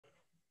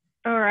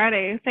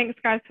Alrighty, thanks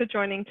guys for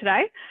joining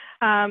today.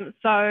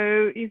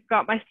 So you've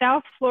got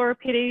myself,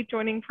 Laura.peddie,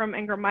 joining from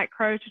Ingram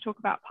Micro to talk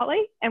about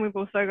Poly, and we've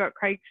also got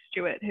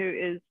Craig.stewart, who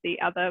is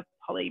the other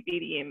Poly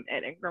BDM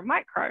at Ingram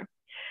Micro.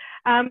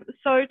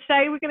 So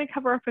today we're going to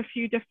cover off a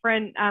few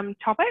different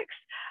topics.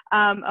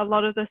 A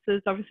lot of this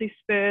is obviously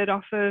spurred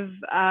off of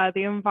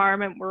the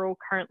environment we're all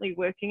currently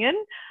working in,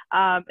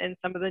 and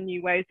some of the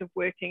new ways of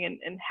working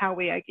and how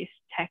we, I guess,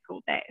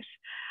 tackle that.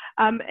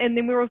 And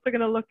then we're also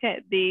going to look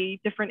at the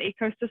different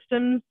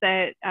ecosystems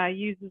that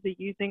users are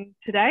using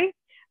today,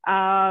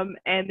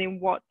 and then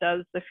what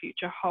does the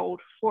future hold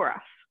for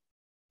us.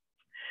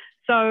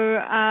 So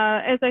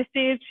as I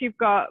said, you've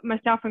got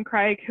myself and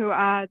Craig, who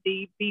are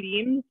the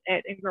BDMs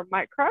at Ingram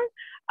Micro.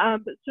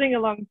 But sitting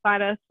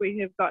alongside us, we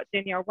have got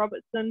Danielle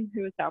Robertson,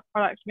 who is our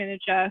product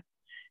manager,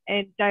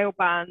 and Dale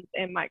Barnes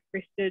and Mike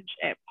Prestige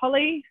at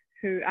Poly,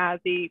 who are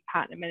the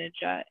partner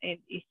manager and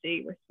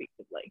SE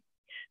respectively.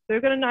 So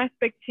we've got a nice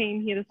big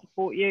team here to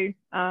support you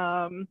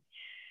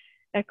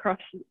across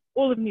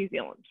all of New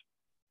Zealand.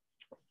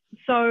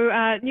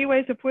 So new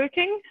ways of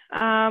working.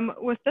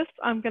 With this,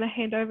 I'm going to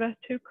hand over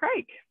to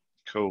Craig.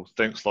 Cool,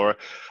 thanks Laura.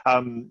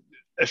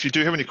 If you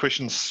do have any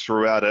questions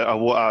throughout it, I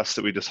will ask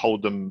that we just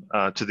hold them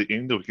to the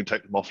end, or we can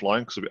take them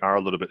offline because we are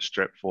a little bit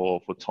strapped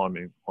for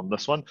timing on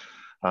this one,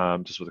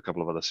 just with a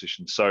couple of other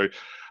sessions. So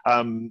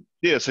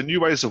yeah, so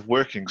new ways of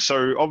working.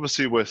 So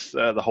obviously with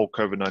the whole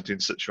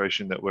COVID-19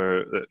 situation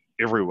that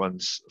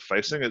everyone's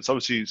facing, it's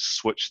obviously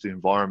switched the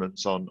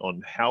environments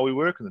on how we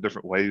work and the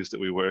different ways that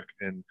we work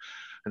and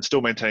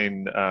still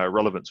maintain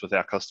relevance with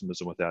our customers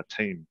and with our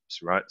teams,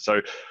 right?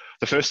 So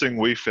the first thing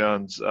we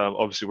found,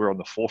 obviously we're on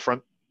the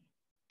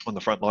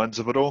front lines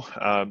of it all,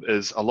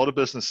 is a lot of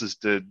businesses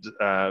did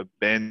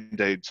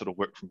band-aid sort of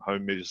work from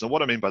home measures. And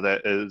what I mean by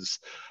that is,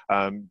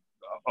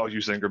 I'll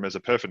use Ingram as a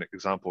perfect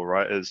example,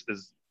 right? Is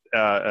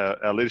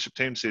our leadership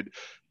team said,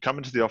 come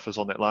into the office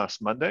on that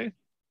last Monday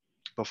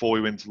before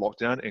we went into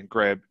lockdown and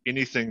grab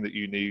anything that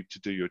you need to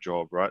do your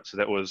job, right? So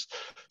that was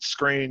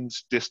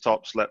screens,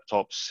 desktops,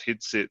 laptops,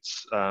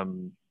 headsets,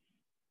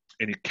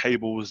 any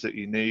cables that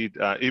you need,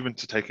 even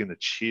to take in the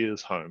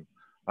chairs home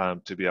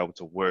to be able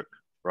to work,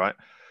 right?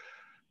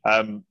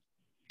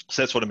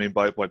 So that's what I mean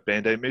by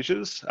band-aid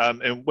measures.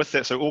 And with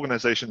that, so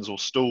organizations will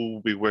still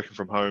be working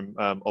from home.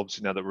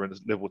 Obviously, now that we're in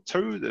level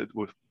 2,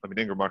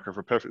 Ingram Micro, for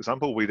a perfect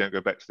example, we don't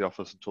go back to the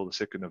office until the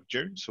 2nd of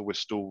June. So we're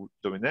still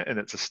doing that, and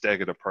it's a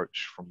staggered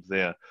approach from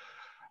there.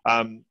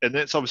 And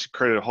that's obviously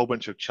created a whole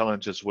bunch of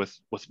challenges with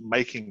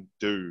making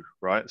do,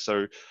 right?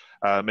 So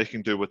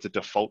making do with the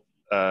default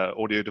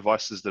audio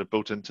devices that are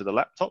built into the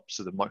laptops,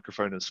 so the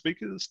microphone and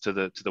speakers, to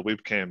the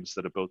webcams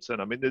that are built in.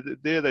 I mean,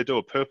 they do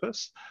a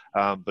purpose,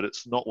 but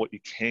it's not what you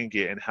can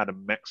get and how to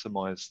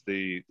maximize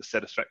the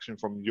satisfaction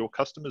from your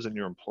customers and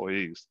your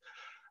employees.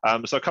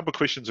 So a couple of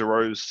questions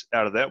arose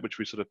out of that, which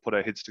we sort of put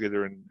our heads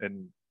together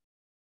and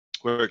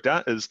worked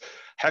out, is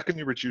how can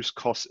you reduce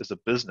costs as a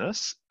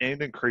business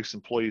and increase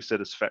employee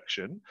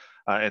satisfaction,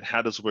 and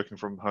how does working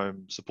from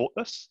home support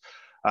this?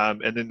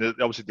 And then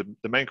obviously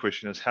the main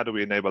question is, how do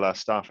we enable our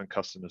staff and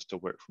customers to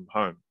work from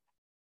home?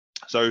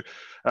 So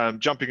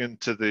jumping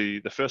into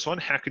the first one,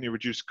 how can you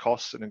reduce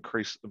costs and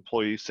increase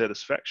employee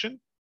satisfaction?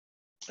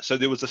 So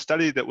there was a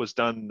study that was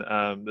done,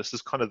 this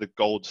is kind of the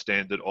gold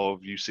standard of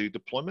UC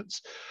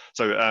deployments.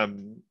 So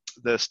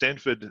the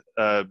Stanford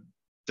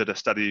did a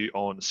study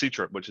on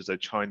Ctrip, which is a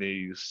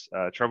Chinese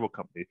travel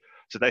company.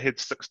 So they had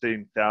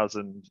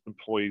 16,000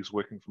 employees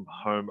working from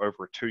home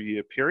over a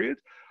 2-year period,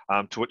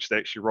 to which they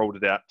actually rolled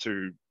it out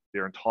to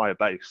their entire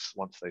base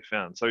once they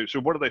found. So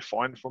what do they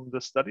find from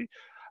this study?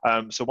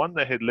 So one,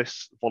 they had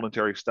less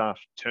voluntary staff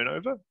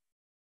turnover.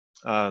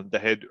 They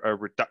had a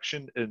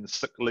reduction in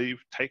sick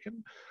leave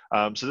taken.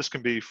 So this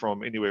can be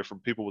from anywhere from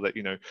people that,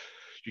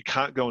 you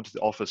can't go into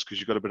the office because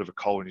you've got a bit of a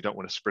cold and you don't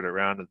want to spread it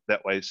around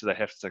that way, so they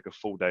have to take a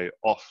full day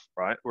off,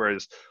 right?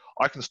 Whereas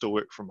I can still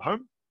work from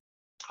home.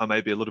 I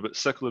may be a little bit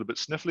sick, a little bit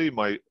sniffly.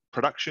 My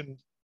production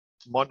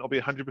might not be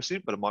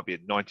 100%, but it might be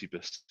at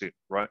 90%,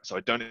 right? So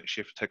I don't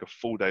actually have to take a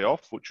full day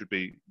off, which would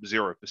be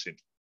 0%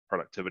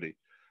 productivity.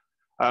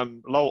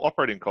 Low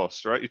operating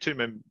costs, right? Your two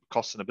main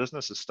costs in a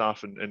business is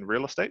staff and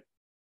real estate.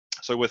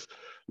 So with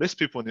less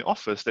people in the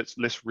office, that's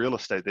less real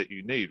estate that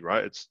you need,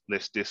 right? It's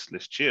less desks,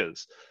 less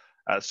chairs.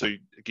 So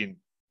again,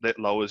 that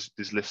lowers,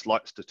 there's less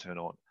lights to turn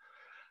on.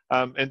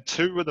 And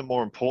two of the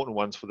more important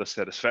ones for the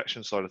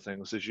satisfaction side of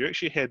things is you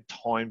actually had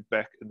time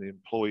back in the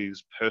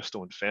employees'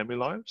 personal and family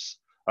lives,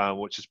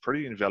 which is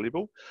pretty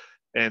invaluable.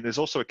 And there's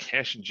also a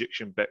cash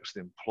injection back to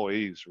the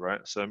employees,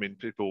 right? So, I mean,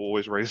 people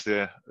always raise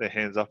their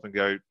hands up and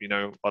go,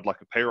 I'd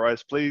like a pay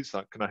rise, please.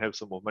 Like, can I have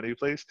some more money,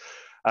 please?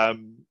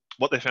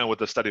 What they found with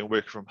the study on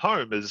working from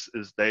home is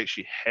they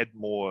actually had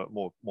more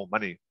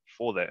money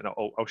for that. And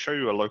I'll show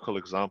you a local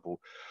example.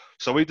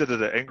 So we did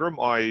it at Ingram.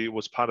 I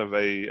was part of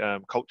a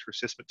culture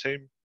assessment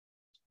team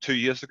 2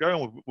 years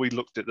ago, and we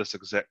looked at this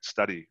exact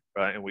study,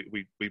 right? And we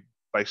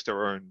based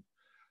our own,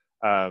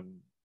 trying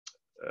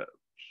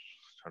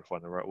to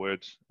find the right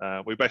words.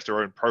 We based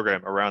our own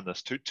program around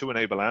this to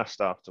enable our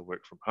staff to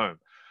work from home.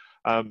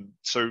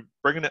 So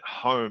bringing it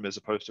home as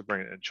opposed to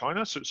bringing it in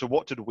China. So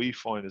what did we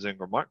find as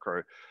Ingram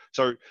Micro?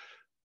 So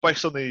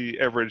based on the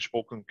average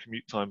Auckland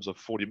commute times of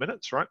 40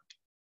 minutes, right?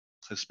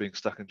 As being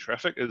stuck in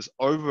traffic, is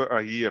over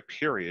a year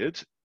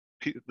period,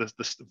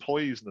 the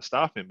employees and the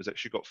staff members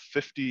actually got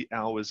 50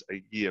 hours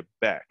a year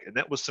back. And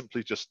that was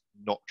simply just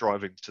not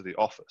driving to the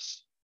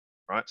office,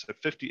 right? So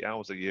 50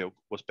 hours a year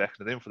was back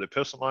to them for their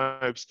personal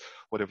lives,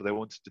 whatever they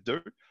wanted to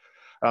do.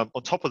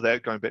 On top of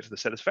that, going back to the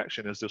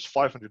satisfaction, is there's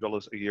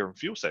 $500 a year in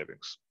fuel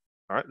savings.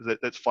 All right,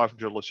 that's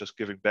 $500 just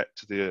giving back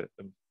to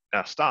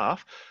our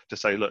staff to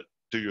say, look,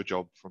 do your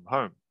job from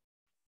home.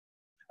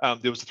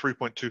 There was a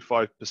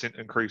 3.25%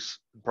 increase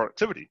in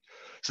productivity.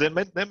 So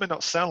that may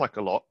not sound like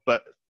a lot,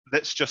 but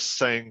that's just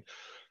saying,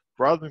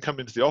 rather than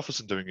coming into the office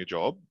and doing your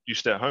job, you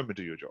stay at home and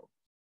do your job,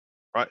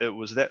 right? It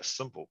was that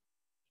simple.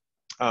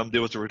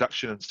 There was a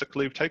reduction in sick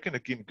leave taken.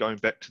 Again, going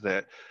back to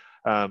that,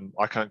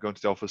 I can't go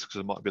into the office because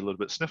I might be a little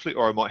bit sniffly,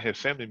 or I might have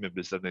family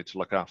members that I need to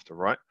look after,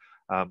 right?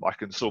 I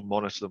can still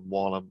monitor them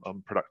while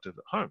I'm productive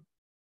at home.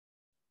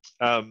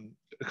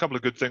 A couple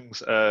of good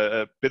things,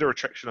 a better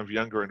attraction of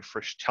younger and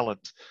fresh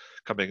talent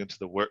coming into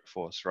the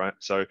workforce, right?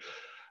 So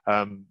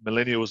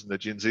millennials and the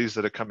Gen Zs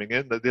that are coming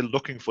in, they're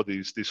looking for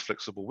these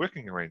flexible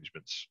working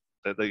arrangements.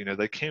 That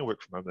they can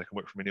work from home, they can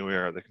work from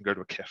anywhere, they can go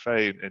to a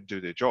cafe and do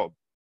their job.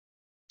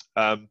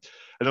 And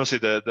also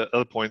the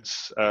other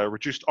points,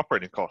 reduced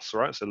operating costs,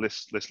 right? So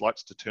less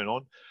lights to turn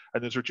on,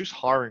 and there's reduced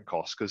hiring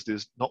costs because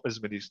there's not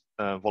as many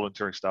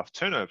voluntary staff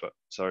turnover.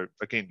 So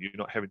again, you're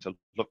not having to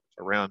look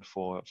around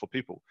for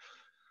people.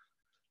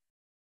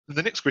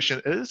 The next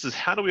question is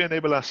how do we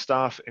enable our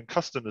staff and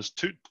customers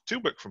to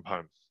work from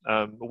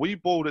home? We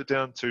boiled it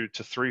down to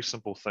three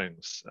simple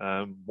things.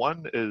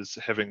 One is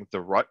having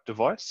the right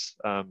device.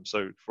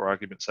 So for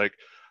argument's sake,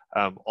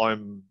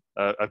 I'm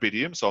a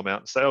BDM, so I'm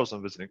out in sales,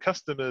 I'm visiting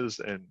customers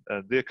and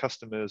their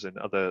customers and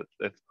other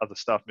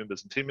staff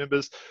members and team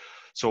members.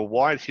 So a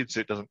wired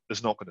headset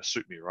is not going to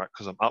suit me, right?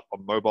 Because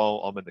I'm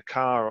mobile, I'm in the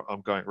car,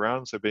 I'm going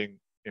around. So being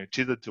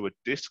tethered to a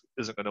desk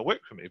isn't going to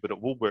work for me, but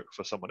it will work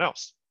for someone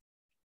else.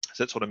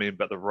 So that's what I mean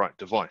about the right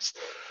device.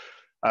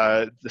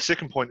 The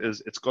second point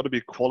is it's got to be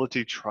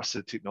quality,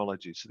 trusted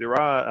technology. So there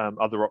are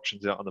other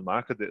options out on the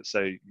market that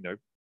say,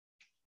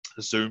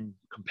 Zoom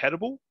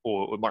compatible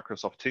or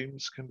Microsoft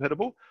Teams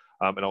compatible.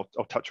 And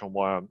I'll touch on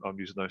why I'm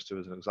using those two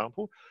as an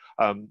example.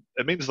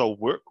 It means they'll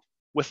work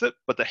with it,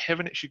 but they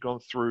haven't actually gone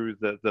through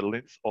the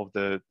length of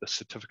the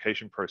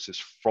certification process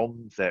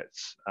from that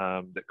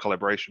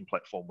collaboration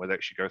platform where they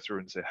actually go through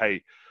and say,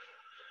 hey,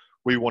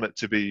 we want it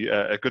to be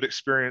a good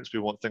experience. We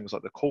want things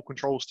like the call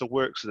controls to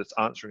work, so that's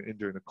answering and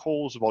doing the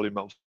calls, volume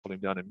up,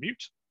 volume down, and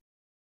mute.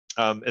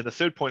 And the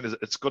third point is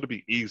it's got to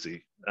be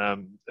easy.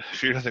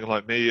 If you're anything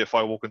like me, if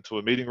I walk into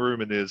a meeting room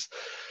and there's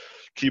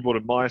keyboard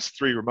and mice,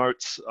 3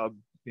 remotes,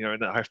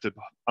 and I have to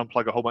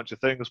unplug a whole bunch of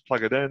things,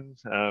 plug it in.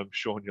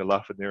 Sean, you're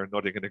laughing there and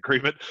nodding in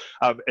agreement.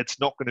 It's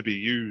not going to be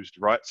used,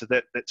 right? So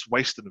that's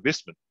wasted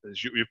investment.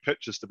 You've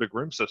purchased a big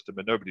room system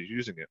and nobody's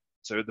using it.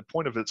 So the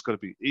point of it's got to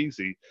be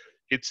easy.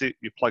 Headset,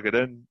 you plug it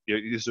in,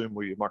 your Zoom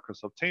or your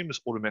Microsoft Teams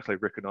automatically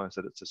recognize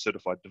that it's a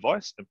certified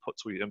device and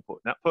puts all your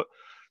input and output.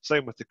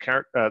 Same with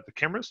the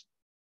cameras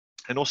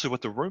and also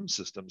with the room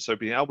system. So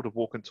being able to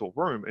walk into a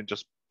room and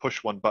just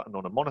push one button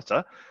on a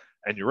monitor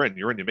and you're in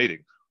your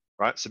meeting.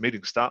 Right, so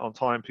meetings start on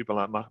time. People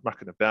aren't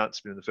mucking about,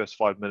 spending the first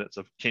 5 minutes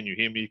of, can you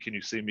hear me? Can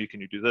you see me? Can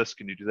you do this?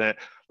 Can you do that?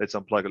 Let's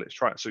unplug it. Let's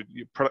try it. So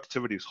your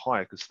productivity is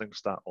high because things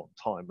start on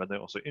time and they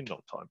also end on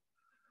time.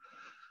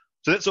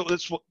 So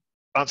that's what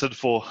answered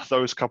for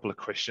those couple of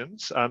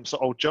questions. So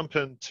I'll jump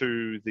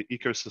into the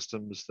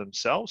ecosystems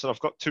themselves, and I've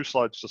got 2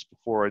 slides just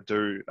before I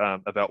do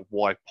about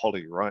why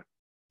Poly, right?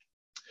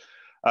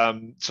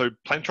 So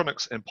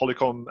Plantronics and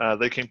Polycom,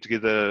 they came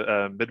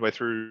together midway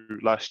through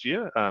last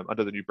year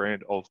under the new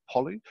brand of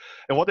Poly.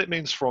 And what that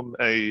means from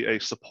a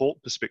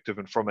support perspective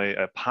and from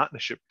a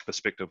partnership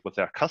perspective with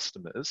our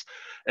customers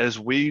is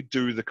we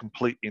do the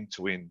complete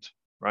end-to-end,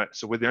 right?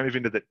 So we're the only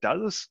vendor that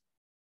does.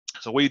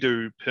 So we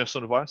do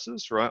personal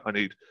devices, right? I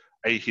need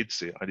a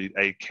headset, I need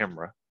a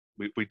camera.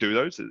 We do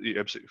those,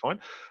 absolutely fine.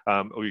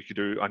 Or you could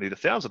do, I need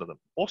 1,000 of them.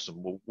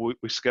 Awesome.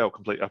 We scale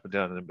completely up and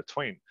down and in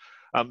between.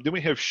 Then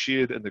we have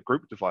shared in the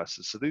group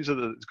devices. So these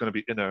are it's going to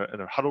be in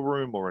a huddle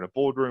room or in a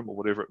boardroom or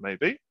whatever it may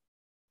be,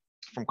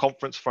 from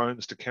conference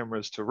phones to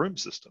cameras to room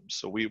systems.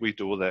 So we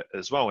do all that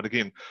as well. And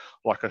again,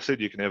 like I said,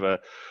 you can have a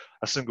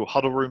single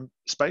huddle room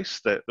space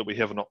that we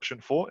have an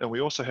option for. And we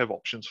also have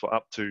options for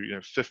up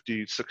to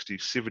 50, 60,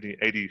 70,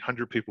 80,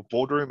 100 people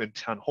boardroom and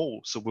town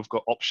hall. So we've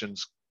got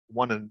options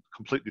 1 and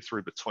completely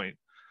through between.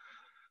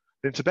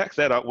 Then to back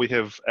that up, we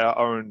have our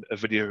own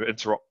video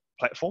interop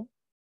platform.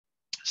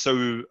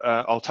 So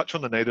I'll touch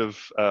on the native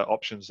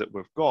options that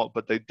we've got,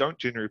 but they don't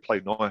generally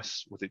play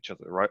nice with each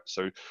other, right?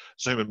 So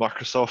Zoom and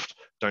Microsoft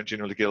don't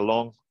generally get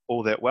along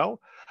all that well.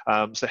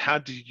 So how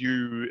do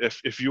you,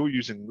 if you're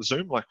using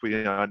Zoom like we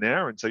are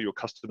now, and say your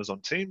customers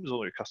on Teams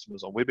or your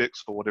customers on WebEx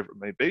or whatever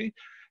it may be,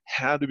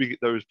 how do we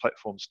get those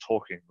platforms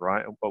talking,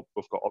 right? And well,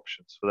 we've got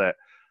options for that.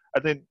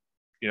 And then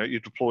you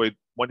deployed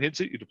one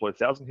headset, you deployed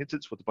 1,000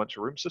 headsets with a bunch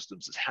of room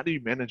systems. It's how do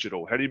you manage it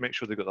all? How do you make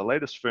sure they've got the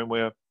latest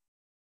firmware?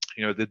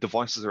 The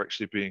devices are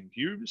actually being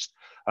used.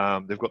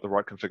 They've got the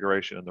right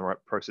configuration and the right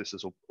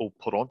processes all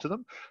put onto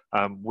them.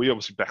 We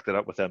obviously back that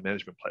up with our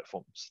management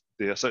platforms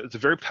there. So it's a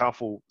very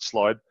powerful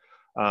slide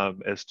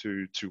as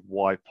to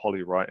why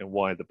Poly, right, and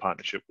why the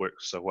partnership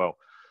works so well.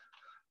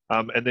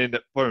 And then,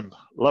 boom,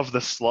 love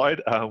this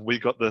slide. We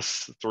got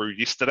this through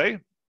yesterday.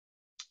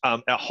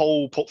 Our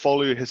whole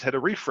portfolio has had a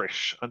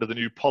refresh under the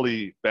new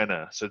Poly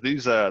banner. So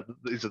these are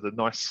the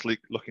nice,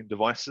 sleek-looking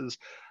devices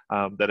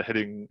that are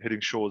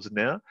hitting shores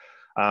now.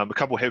 A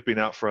couple have been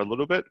out for a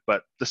little bit,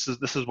 but this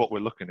is what we're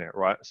looking at,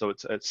 right? So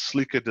it's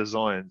sleeker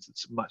designs.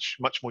 It's much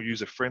more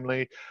user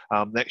friendly.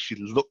 They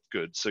actually look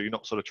good, so you're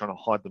not sort of trying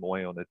to hide them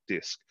away on a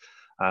desk.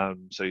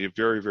 So you're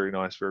very, very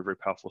nice, very, very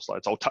powerful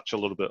slides. I'll touch a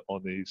little bit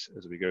on these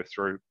as we go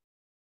through.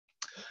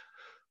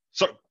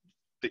 So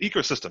the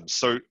ecosystems.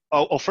 So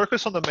I'll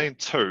focus on the main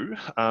two.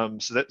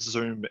 So that's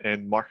Zoom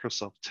and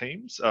Microsoft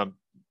Teams,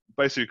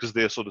 basically because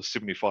they're sort of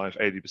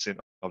 75–80%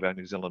 of our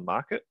New Zealand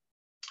market.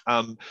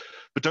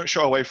 But don't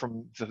shy away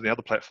from the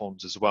other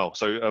platforms as well.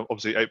 So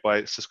obviously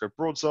 8x8, Cisco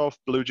BroadSoft,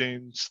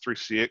 BlueJeans,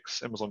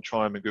 3CX, Amazon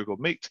Chime, and Google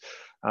Meet,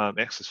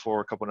 Access 4,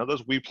 a couple of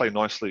others. We play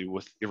nicely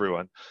with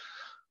everyone.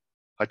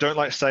 I don't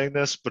like saying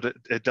this, but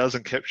it does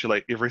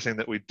encapsulate everything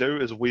that we do,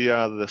 as we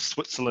are the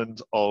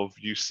Switzerland of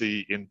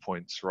UC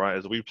endpoints, right?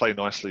 As we play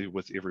nicely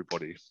with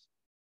everybody.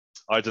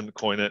 I didn't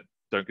coin it.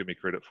 Don't give me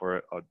credit for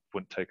it. I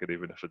wouldn't take it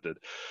even if it did.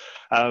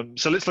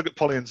 So let's look at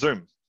Poly and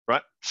Zoom,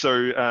 right?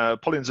 So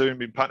Poly and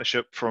Zoom in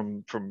partnership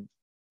from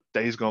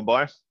days gone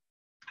by,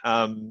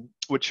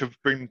 which have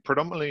been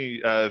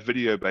predominantly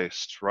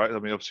video-based, right? I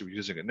mean, obviously we're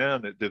using it now,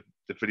 and the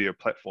video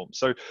platform.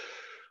 So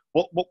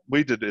what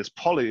we did as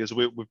Poly is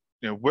we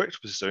worked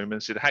with Zoom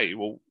and said, hey,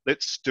 well,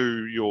 let's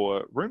do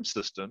your room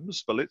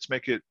systems, but let's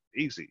make it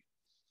easy,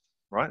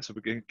 right? So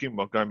we're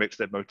going back to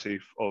that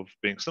motif of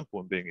being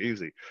simple and being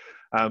easy,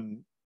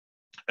 and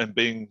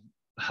being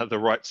the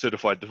right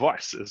certified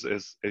device,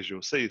 as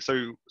you'll see.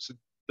 So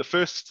the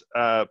first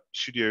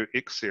Studio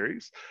X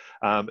series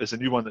is a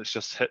new one that's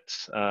just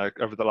hit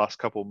over the last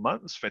couple of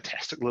months.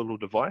 Fantastic little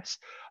device.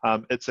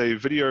 It's a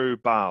video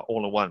bar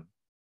all-in-one.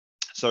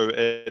 So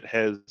it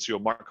has your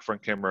microphone,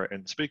 camera,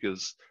 and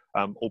speakers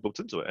all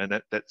built into it,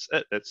 and that's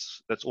it.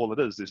 That's all it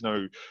is. There's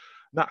no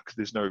NUC,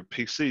 there's no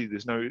PC,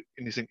 there's no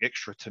anything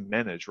extra to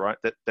manage, right?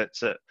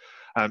 That's it.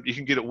 You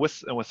can get it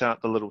with and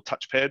without the little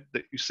touchpad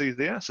that you see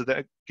there. So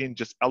that again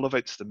just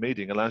elevates the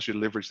meeting, allows you to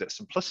leverage that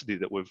simplicity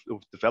that we've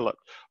developed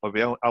by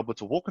being able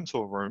to walk into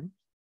a room,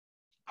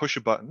 push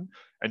a button,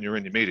 and you're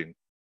in your meeting.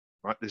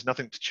 Right? There's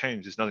nothing to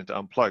change. There's nothing to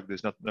unplug.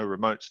 There's no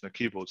remotes, no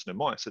keyboards, no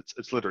mice.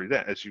 It's literally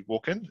that. As you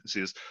walk in, it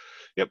says,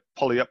 "Yep,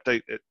 Poly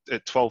update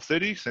at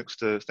 12:30." Thanks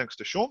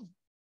to Sean.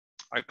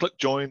 I click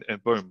join,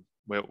 and boom,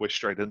 we're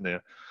straight in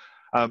there.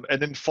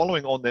 And then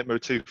following on that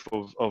motif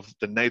of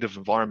the native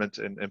environment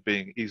and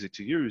being easy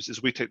to use,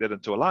 is we take that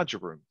into a larger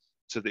room.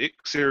 So the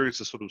X series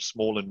is sort of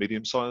small and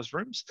medium-sized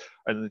rooms,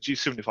 and the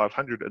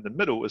G7500 in the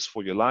middle is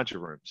for your larger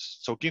rooms.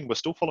 So again, we're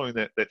still following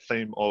that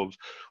theme of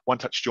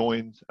one-touch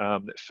join,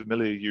 that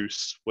familiar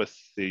use with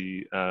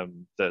the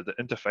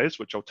interface,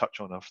 which I'll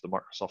touch on after the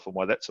Microsoft and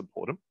why that's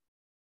important.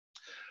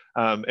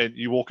 And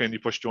you walk in, you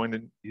push join,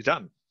 and you're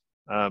done.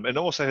 And it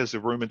also has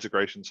the room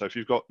integration. So if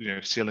you've got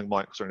ceiling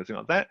mics or anything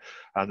like that,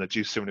 the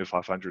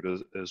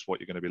G7500 is what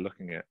you're going to be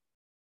looking at.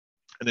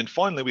 And then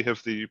finally, we have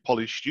the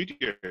Poly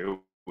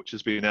Studio, which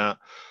has been out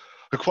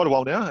for quite a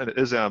while now, and it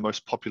is our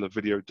most popular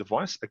video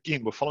device.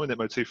 Again, we're following that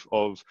motif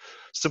of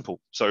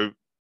simple. So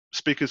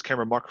speakers,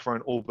 camera,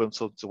 microphone, all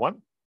built into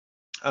one.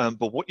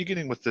 But what you're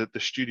getting with the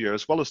Studio,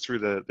 as well as through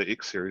the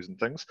X series and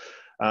things,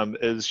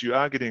 is you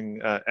are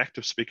getting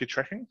active speaker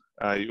tracking.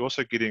 You're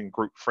also getting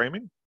group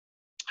framing,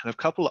 and a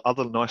couple of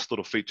other nice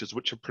little features,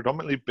 which have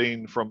predominantly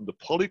been from the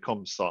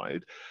Polycom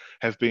side,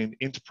 have been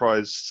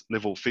enterprise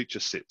level feature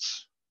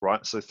sets,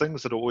 right? So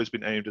things that have always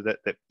been aimed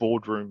at that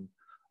boardroom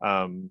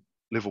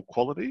level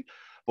quality,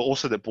 but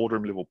also that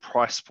boardroom level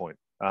price point.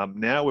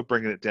 Now we're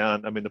bringing it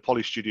down. I mean, the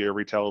Poly Studio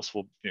retails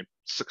for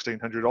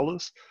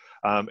 $1,600,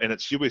 and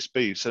it's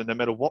USB. So no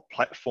matter what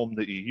platform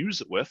that you use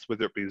it with,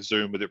 whether it be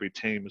Zoom, whether it be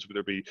Teams,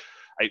 whether it be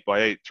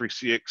 8x8,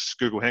 3CX,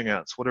 Google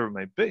Hangouts, whatever it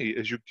may be,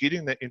 is you're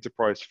getting that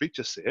enterprise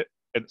feature set,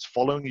 and it's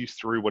following you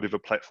through whatever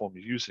platform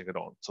you're using it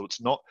on. So it's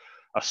not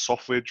a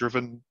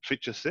software-driven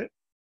feature set.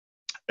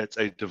 It's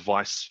a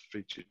device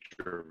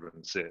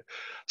feature-driven set.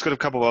 It's got a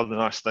couple of other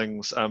nice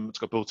things. It's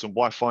got built-in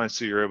Wi-Fi,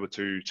 so you're able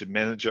to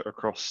manage it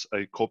across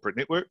a corporate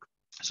network.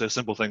 So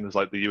simple things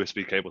like the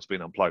USB cable's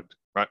been unplugged,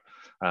 right?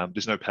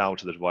 There's no power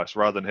to the device.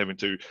 Rather than having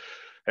to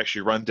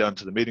actually run down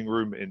to the meeting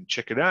room and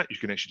check it out, you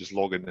can actually just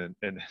log in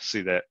and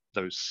see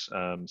those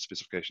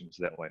specifications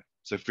that way.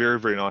 So very,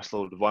 very nice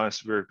little device,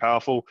 very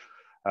powerful,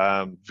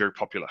 very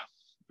popular,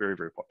 very,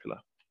 very popular.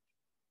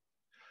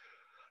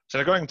 So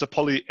now going into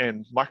Poly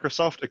and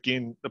Microsoft,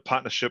 again, a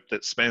partnership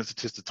that spans the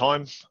test of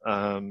time.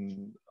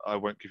 I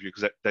won't give you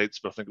exact dates,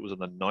 but I think it was in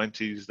the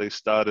 90s they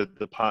started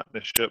the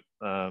partnership,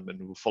 and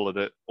we followed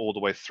it all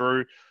the way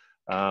through.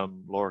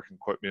 Laura can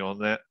quote me on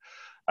that.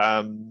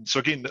 So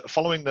again,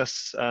 following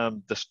this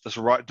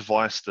right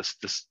device,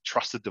 this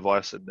trusted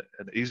device and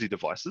easy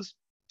devices,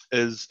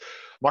 is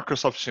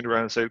Microsoft turned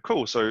around and said,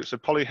 cool, so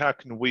Poly, how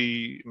can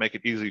we make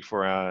it easy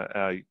for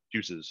our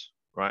users,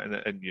 right?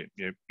 And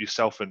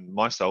yourself and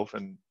myself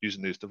and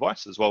using these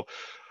devices. Well,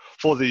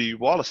 for the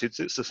wireless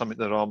headsets, so something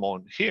that I'm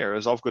on here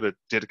is I've got a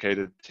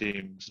dedicated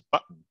Teams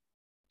button.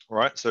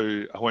 Right,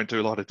 so I won't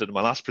do a lot I did in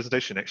my last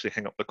presentation, actually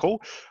hang up the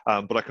call,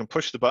 but I can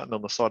push the button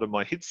on the side of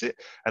my headset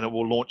and it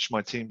will launch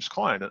my Teams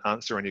client and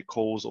answer any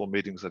calls or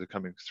meetings that are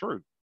coming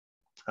through.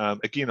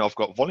 Again, I've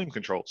got volume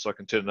control, so I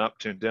can turn it up,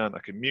 turn down, I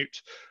can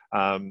mute,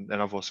 and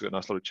I've also got a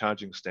nice little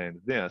charging stand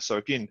there. So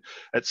again,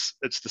 it's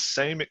the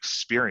same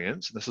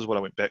experience, and this is what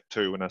I went back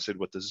to when I said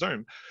with the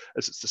Zoom,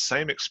 is it's the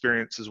same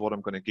experience as what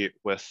I'm going to get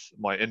with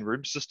my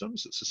in-room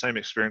systems. It's the same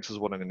experience as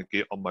what I'm going to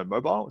get on my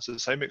mobile. It's the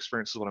same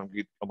experience as what I'm going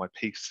to get on my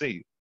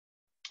PC.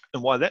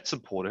 And why that's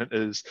important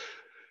is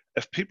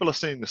if people are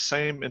seeing the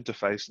same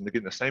interface and they're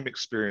getting the same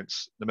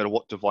experience no matter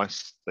what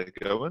device they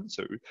go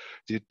into,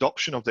 the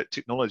adoption of that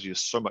technology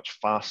is so much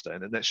faster,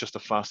 and that's just a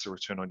faster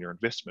return on your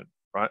investment,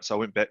 right? So I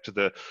went back to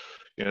the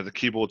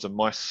keyboards and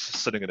mice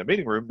sitting in a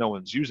meeting room, no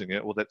one's using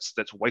it. Well,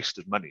 that's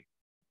wasted money,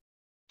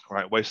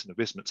 right? Wasted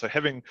investment. So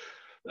having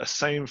a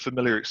same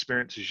familiar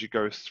experience as you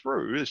go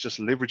through is just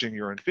leveraging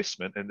your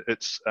investment, and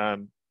it's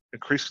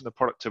increasing the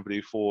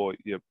productivity for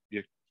your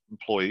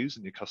employees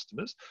and your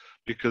customers,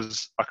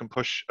 because I can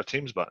push a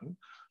Teams button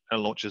and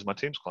it launches my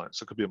Teams client.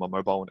 So it could be on my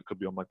mobile and it could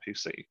be on my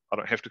PC. I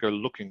don't have to go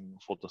looking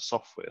for the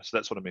software. So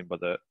that's what I mean by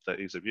the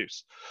ease of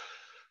use.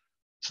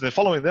 So then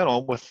following that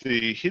on with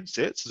the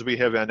headsets is we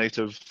have our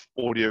native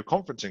audio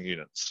conferencing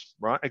units,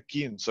 right?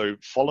 Again, so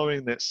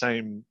following that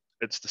same,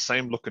 it's the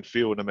same look and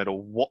feel no matter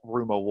what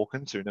room I walk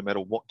into, no matter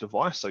what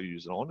device I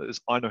use it on,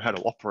 is I know how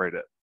to operate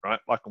it,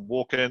 right? I can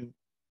walk in,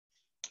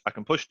 I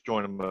can push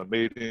join my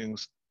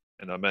meetings,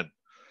 and I'm in.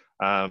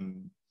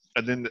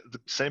 And then the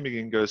same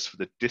again goes for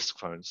the desk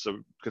phones. So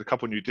we've got a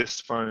couple of new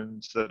desk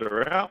phones that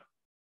are out.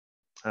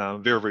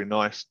 Very, very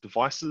nice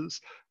devices,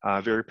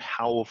 very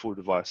powerful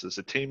devices.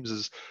 So Teams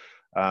has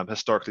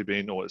historically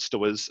been, or it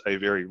still is, a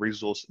very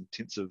resource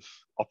intensive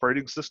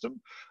operating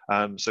system.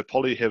 So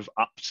Poly have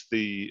upped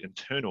the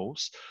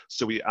internals,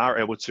 so we are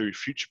able to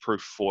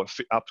future-proof for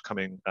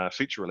upcoming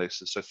feature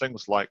releases. So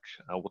things like,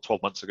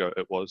 12 months ago,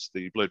 it was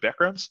the blurred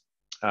backgrounds.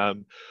 They're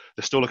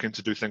still looking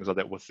to do things like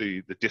that with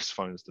the desk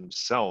phones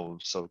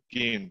themselves. So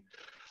again,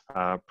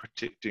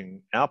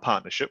 protecting our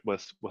partnership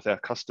with our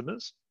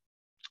customers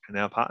and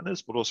our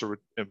partners, but also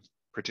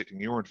protecting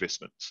your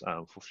investments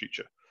for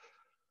future.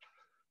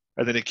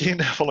 And then again,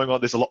 following on,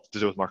 there's a lot to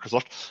do with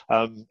Microsoft.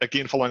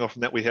 Again, following on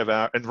from that, we have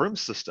our in-room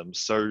systems.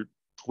 So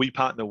we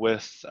partner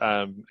with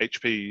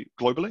HP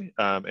globally,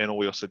 and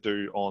we also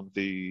do on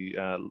the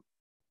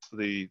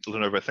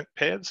Lenovo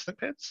ThinkPads.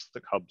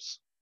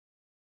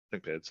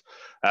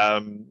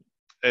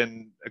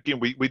 And again,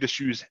 we just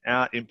use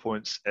our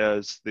endpoints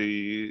as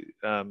the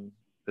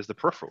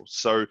peripherals.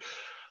 So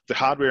the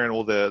hardware and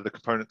all the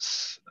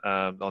components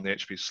on the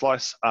HP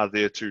slice are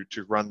there to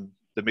run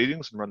the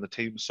meetings and run the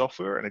Teams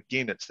software. And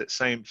again, it's that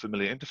same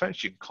familiar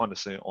interface. You can kind of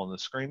see it on the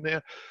screen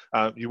there.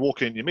 You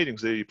walk in, your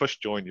meeting's there, you push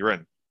join, you're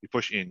in. You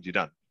push end, you're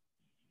done.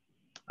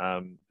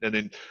 And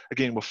then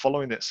again, we're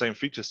following that same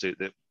feature set.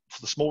 That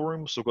for the small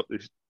rooms, we've got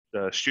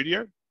the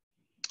studio.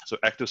 So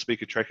active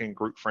speaker tracking,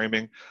 group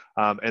framing,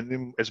 and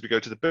then as we go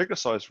to the bigger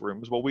size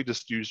rooms, well, we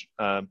just use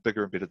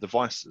bigger and better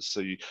devices. So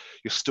you're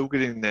still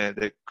getting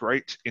that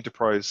great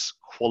enterprise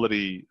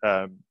quality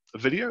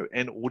video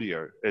and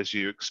audio as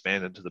you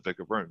expand into the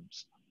bigger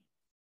rooms.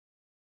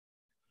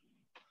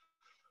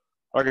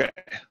 Okay,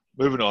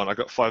 moving on. I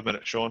got 5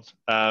 minutes, Sean.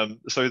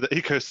 So the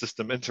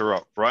ecosystem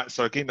interrupt, right?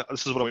 So again,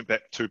 this is what I went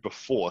back to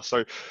before.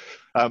 So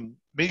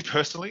me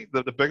personally,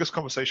 the biggest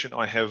conversation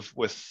I have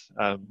with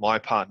my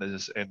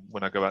partners and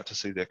when I go out to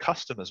see their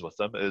customers with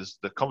them is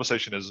the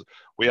conversation is,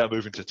 we are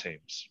moving to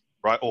Teams,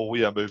 right? Or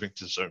we are moving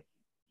to Zoom.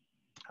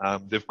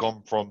 They've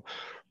gone from,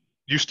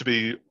 used to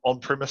be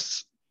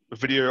on-premise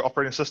video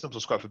operating systems or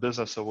Skype for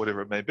Business or whatever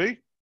it may be,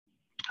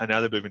 and now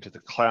they're moving to the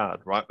cloud,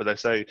 right? But they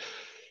say,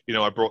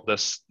 I brought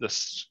this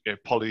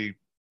Poly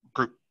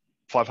Group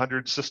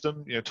 500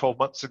 system, 12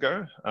 months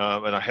ago,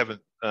 and I haven't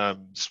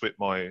sweat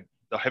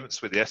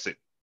the asset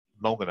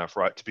long enough,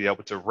 right, to be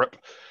able to rip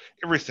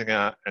everything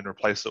out and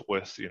replace it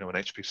with, an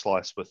HP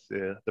slice with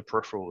the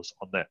peripherals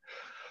on that.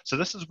 So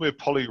this is where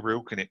Poly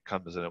Real Connect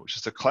comes in, which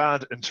is a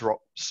cloud interop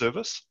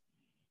service.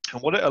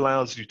 And what it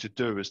allows you to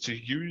do is to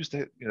use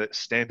that, that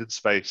standard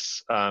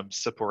space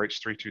SIP or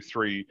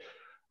H323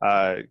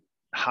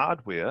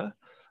 hardware,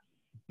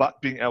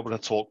 but being able to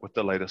talk with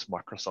the latest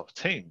Microsoft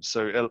Teams.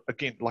 So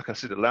again, like I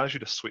said, it allows you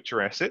to switch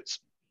your assets,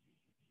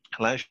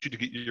 allows you to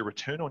get your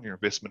return on your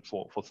investment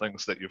for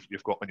things that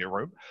you've got in your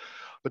room.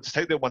 But to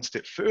take that one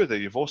step further,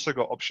 you've also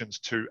got options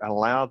to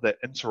allow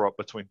that interop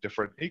between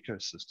different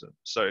ecosystems.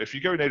 So if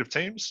you go native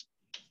Teams,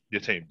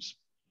 your Teams.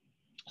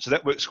 So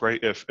that works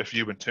great if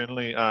you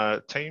internally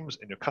are Teams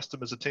and your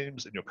customers are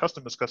Teams and your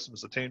customers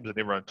are Teams and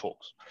everyone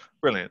talks.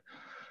 Brilliant.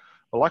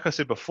 Well, like I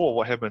said before,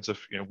 what happens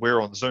if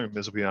we're on Zoom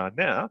as we are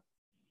now,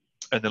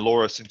 and then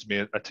Laura sends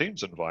me a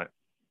Teams invite?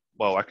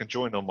 Well, I can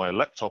join on my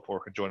laptop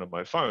or I can join on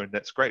my phone.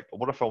 That's great. But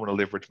what if I want to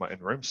leverage my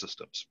in-room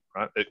systems,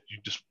 right? You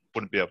just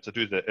wouldn't be able to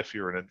do that if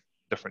you're in a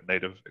different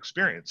native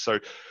experience. So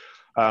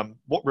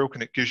what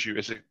RealConnect gives you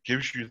is it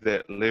gives you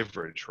that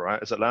leverage,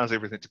 right? Is it allows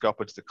everything to go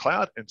up into the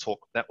cloud and talk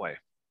that way.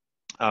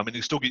 And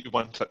you still get your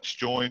one-touch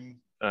join.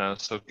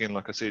 So again,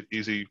 like I said,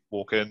 easy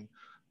walk in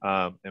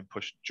and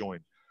push join.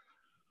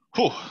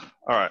 Whew. All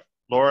right,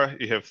 Laura,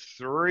 you have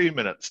 3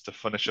 minutes to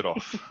finish it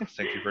off.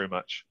 Thank you very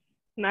much.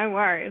 No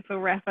worries, we'll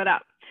wrap it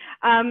up.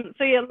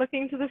 So yeah,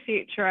 looking to the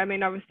future, I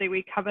mean, obviously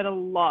we covered a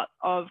lot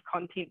of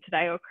content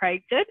today, or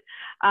Craig did,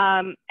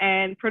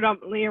 and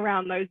predominantly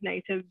around those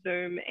native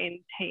Zoom and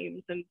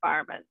Teams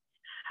environments.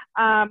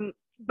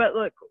 But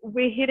look,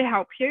 we're here to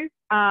help you.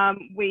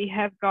 We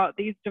have got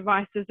these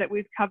devices that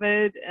we've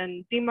covered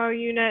in demo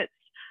units.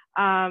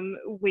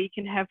 We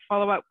can have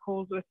follow-up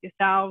calls with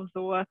yourselves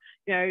or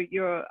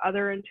your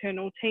other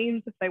internal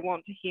teams if they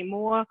want to hear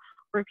more,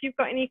 or if you've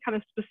got any kind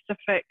of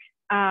specific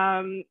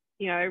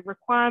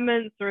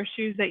requirements or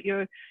issues that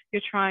you're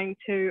trying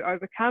to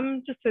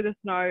overcome, just let us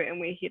know and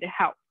we're here to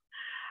help.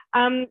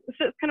 So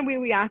it's kind of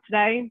where we are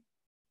today.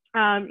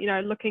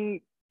 Looking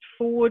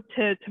forward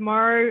to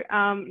tomorrow,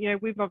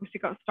 we've obviously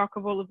got stock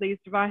of all of these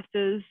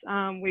devices.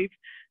 We've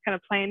kind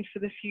of planned for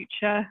the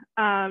future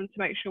to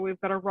make sure we've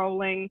got a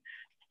rolling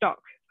stock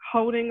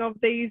holding of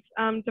these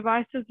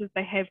devices as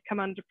they have come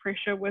under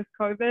pressure with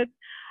COVID.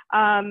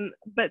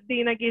 But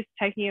then I guess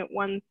taking it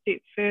one step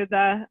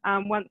further,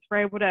 once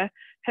we're able to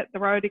hit the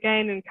road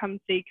again and come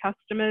see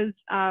customers,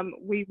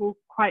 we will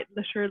quite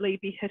literally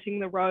be hitting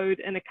the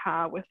road in a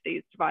car with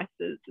these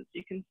devices, as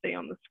you can see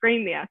on the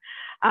screen there.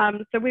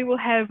 So we will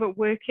have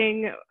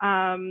working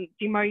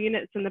demo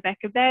units in the back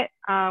of that.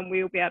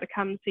 We will be able to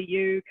come see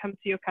you, come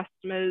see your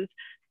customers,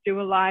 do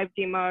a live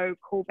demo,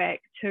 call back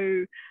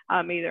to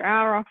either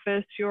our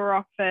office, your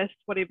office,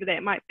 whatever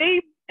that might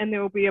be. And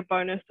there will be a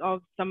bonus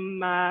of some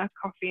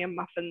coffee and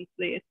muffins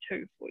there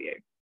too for you.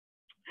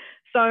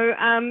 So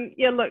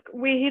yeah, look,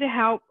 we're here to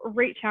help.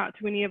 Reach out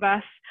to any of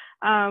us.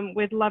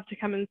 We'd love to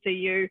come and see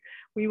you.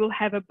 We will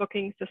have a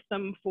booking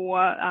system for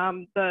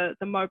the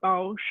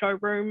mobile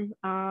showroom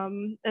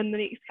in the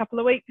next couple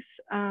of weeks,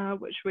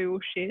 which we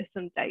will share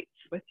some dates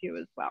with you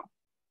as well.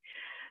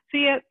 So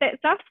yeah,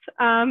 that's us.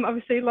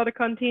 Obviously a lot of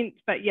content,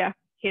 but yeah,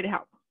 here to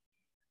help.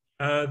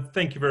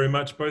 Thank you very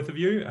much, both of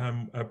you.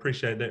 I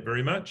appreciate that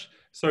very much.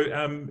 So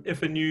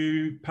if a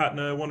new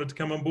partner wanted to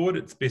come on board,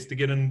 it's best to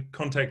get in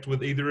contact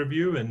with either of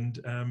you. And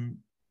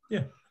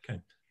yeah,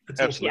 okay.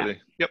 That's absolutely.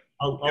 Awesome. Yep.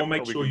 I'll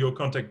make sure your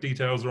contact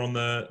details are on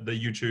the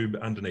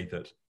YouTube underneath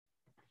it.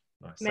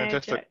 Nice.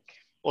 Fantastic.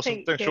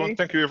 Awesome. Thanks, Sean.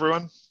 Thank you,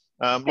 everyone.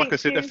 Like I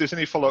said, if there's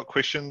any follow-up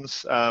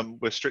questions,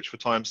 we're stretched for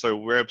time, so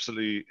we're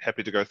absolutely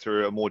happy to go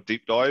through a more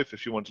deep dive.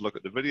 If you want to look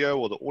at the video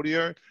or the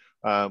audio,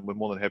 we're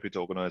more than happy to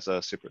organise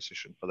a separate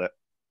session for that.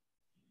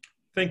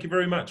 Thank you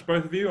very much,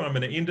 both of you. I'm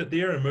going to end it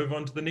there and move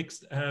on to the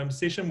next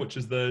session, which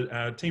is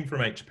the team from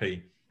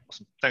HP.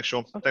 Awesome. Thanks,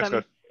 Sean. Awesome. Thanks,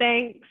 guys.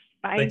 Thanks.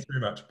 Bye. Thanks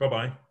very much.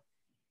 Bye-bye.